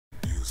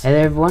Hey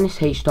there everyone,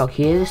 it's H-Stock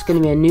here. This is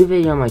going to be a new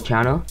video on my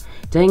channel.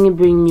 Today I'm going to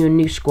bring you a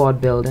new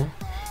squad builder.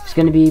 It's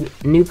going to be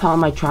a new part of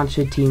my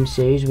transfer team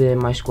series within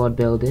my squad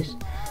builders.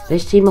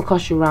 This team will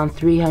cost you around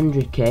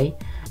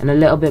 300k and a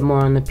little bit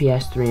more on the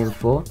PS3 and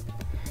 4.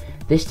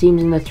 This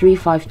team's in the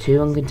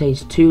 3-5-2 and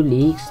contains two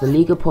leagues, the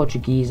Liga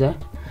Portuguesa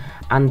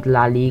and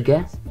La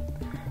Liga.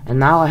 And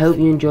now I hope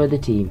you enjoy the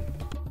team.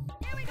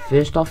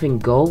 First off in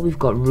goal we've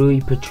got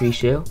Rui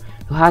Patricio,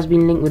 who has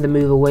been linked with a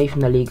move away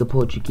from the Liga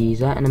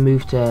Portuguesa and a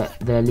move to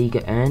the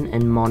Liga ERN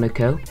in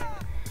Monaco.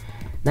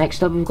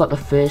 Next up we've got the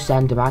first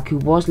centre back, who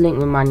was linked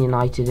with Man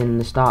United in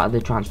the start of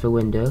the transfer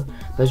window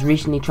but has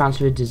recently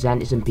transferred to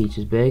Zenit St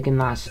Petersburg, and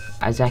that's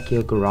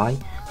Ezequiel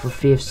Garay for a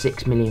fee of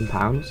 £6 million.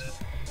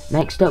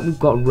 Next up we've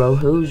got Rojo,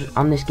 who's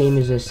on this game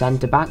as a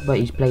centre back, but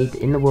he's played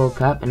in the World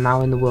Cup and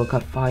now in the World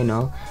Cup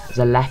final as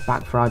a left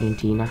back for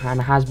Argentina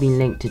and has been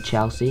linked to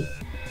Chelsea.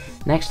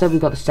 Next up we've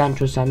got the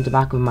central centre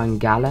back of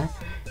Mangala,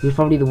 who's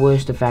probably the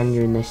worst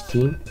defender in this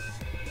team.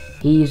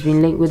 He's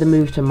been linked with a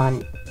move to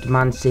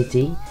Man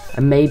City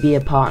and may be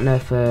a partner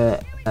for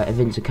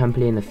Vincent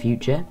Kompany in the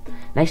future.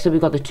 Next up we've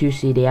got the two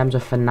CDMs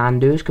of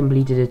Fernando, who's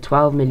completed a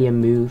 £12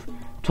 million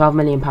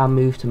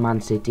move to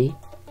Man City.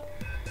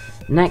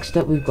 Next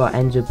up we've got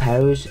Enzo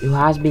Perez, who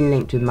has been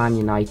linked with Man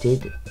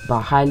United, but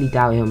I highly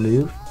doubt he'll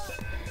move.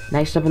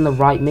 Next up in the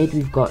right mid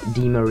we've got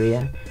Di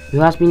Maria,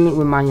 who has been linked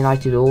with Man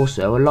United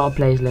also. A lot of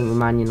players linked with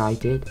Man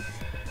United,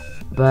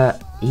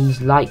 but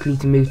he's likely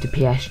to move to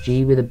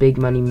PSG with a big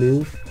money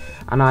move,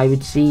 and I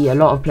would see a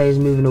lot of players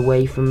moving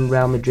away from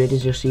Real Madrid,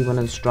 as you'll see one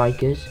of the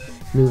strikers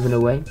moving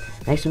away.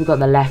 Next we've got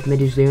the left mid,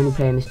 who's the only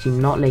player in this team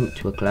not linked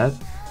to a club.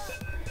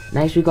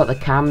 Next we've got the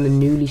cam, the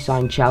newly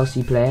signed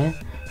Chelsea player,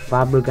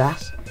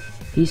 Fabregas.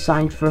 He's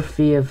signed for a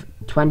fee of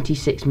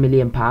 £26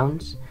 million,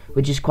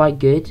 which is quite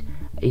good.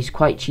 He's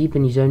quite cheap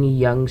and he's only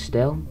young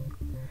still.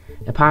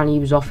 Apparently he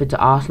was offered to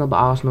Arsenal, but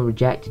Arsenal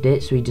rejected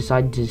it, so he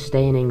decided to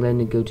stay in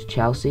England and go to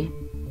Chelsea.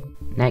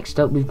 Next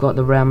up we've got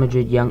the Real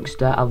Madrid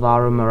youngster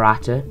Alvaro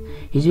Morata.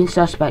 He's been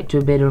suspect to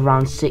a bid of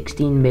around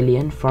 16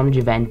 million from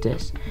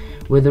Juventus,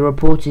 with a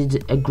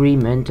reported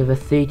agreement of a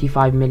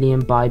 35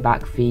 million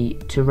buyback fee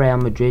to Real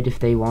Madrid if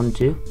they want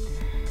to.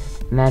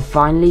 And then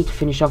finally, to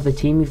finish off the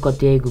team, we've got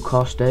Diego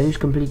Costa, who's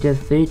completed a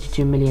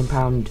 £32 million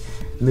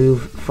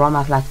move from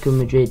Atletico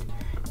Madrid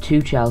to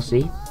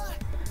Chelsea.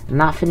 And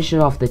that finishes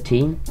off the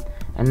team.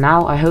 And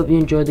now I hope you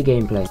enjoyed the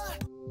gameplay.